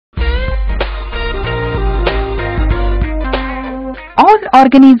All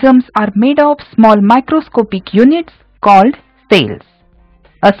organisms are made of small microscopic units called cells.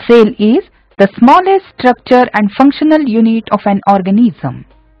 A cell is the smallest structure and functional unit of an organism.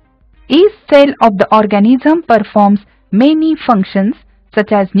 Each cell of the organism performs many functions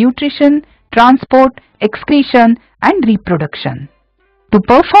such as nutrition, transport, excretion, and reproduction. To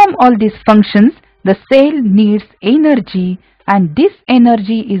perform all these functions, the cell needs energy, and this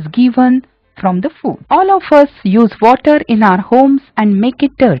energy is given from the food. All of us use water in our homes and make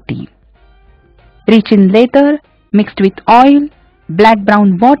it dirty. Rich in leather, mixed with oil,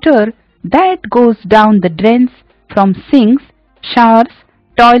 black-brown water that goes down the drains from sinks, showers,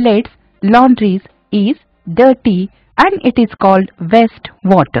 toilets, laundries is dirty, and it is called waste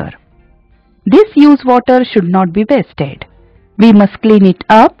water. This used water should not be wasted. We must clean it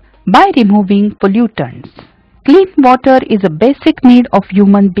up by removing pollutants. Clean water is a basic need of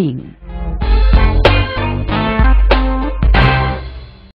human being.